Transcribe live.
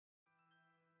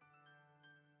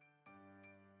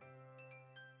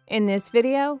In this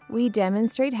video, we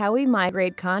demonstrate how we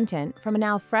migrate content from an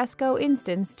Alfresco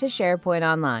instance to SharePoint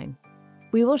Online.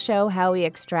 We will show how we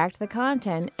extract the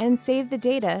content and save the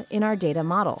data in our data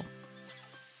model.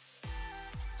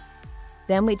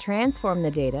 Then we transform the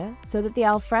data so that the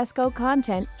Alfresco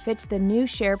content fits the new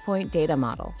SharePoint data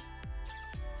model.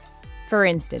 For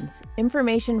instance,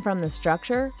 information from the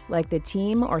structure, like the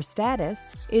team or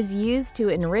status, is used to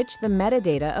enrich the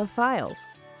metadata of files.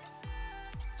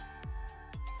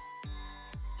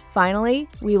 Finally,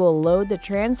 we will load the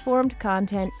transformed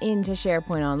content into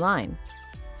SharePoint Online.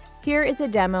 Here is a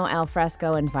demo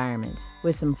Alfresco environment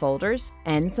with some folders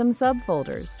and some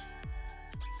subfolders.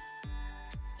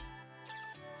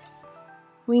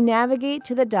 We navigate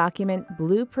to the document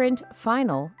Blueprint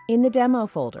Final in the demo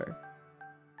folder.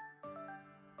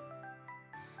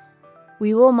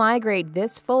 We will migrate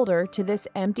this folder to this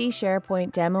empty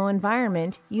SharePoint demo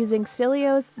environment using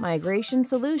Xillio's migration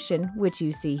solution, which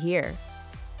you see here.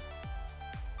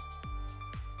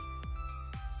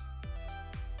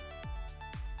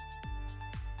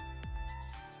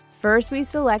 First, we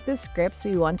select the scripts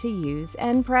we want to use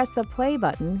and press the play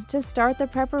button to start the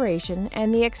preparation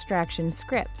and the extraction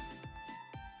scripts.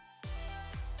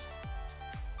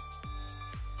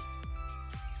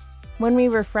 When we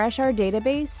refresh our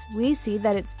database, we see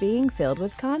that it's being filled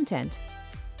with content.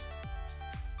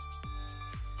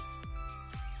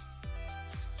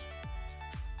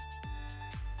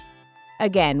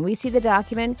 Again, we see the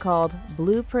document called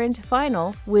Blueprint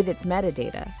Final with its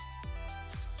metadata.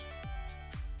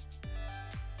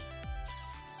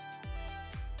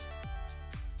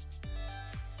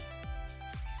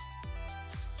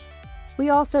 We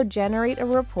also generate a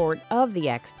report of the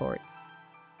export.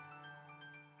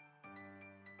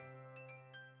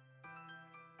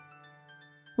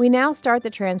 We now start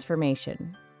the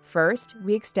transformation. First,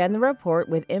 we extend the report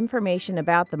with information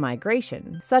about the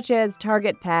migration, such as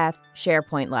target path,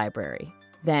 SharePoint library.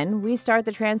 Then, we start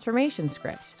the transformation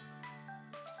script.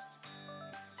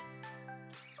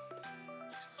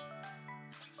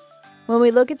 When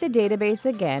we look at the database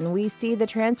again, we see the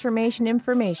transformation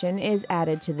information is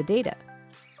added to the data.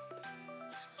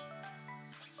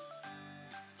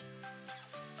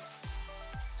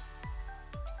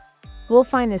 We'll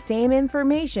find the same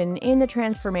information in the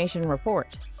transformation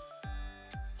report.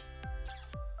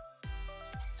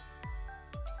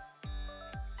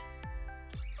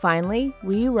 Finally,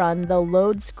 we run the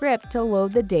load script to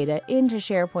load the data into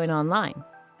SharePoint Online.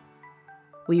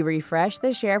 We refresh the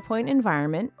SharePoint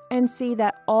environment and see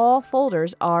that all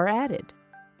folders are added.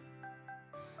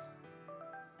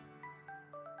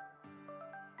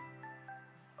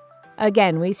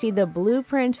 Again, we see the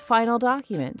Blueprint Final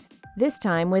document, this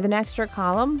time with an extra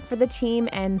column for the team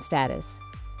and status.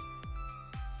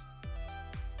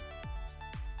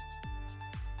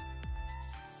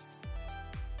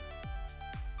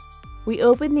 We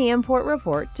open the import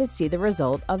report to see the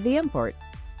result of the import.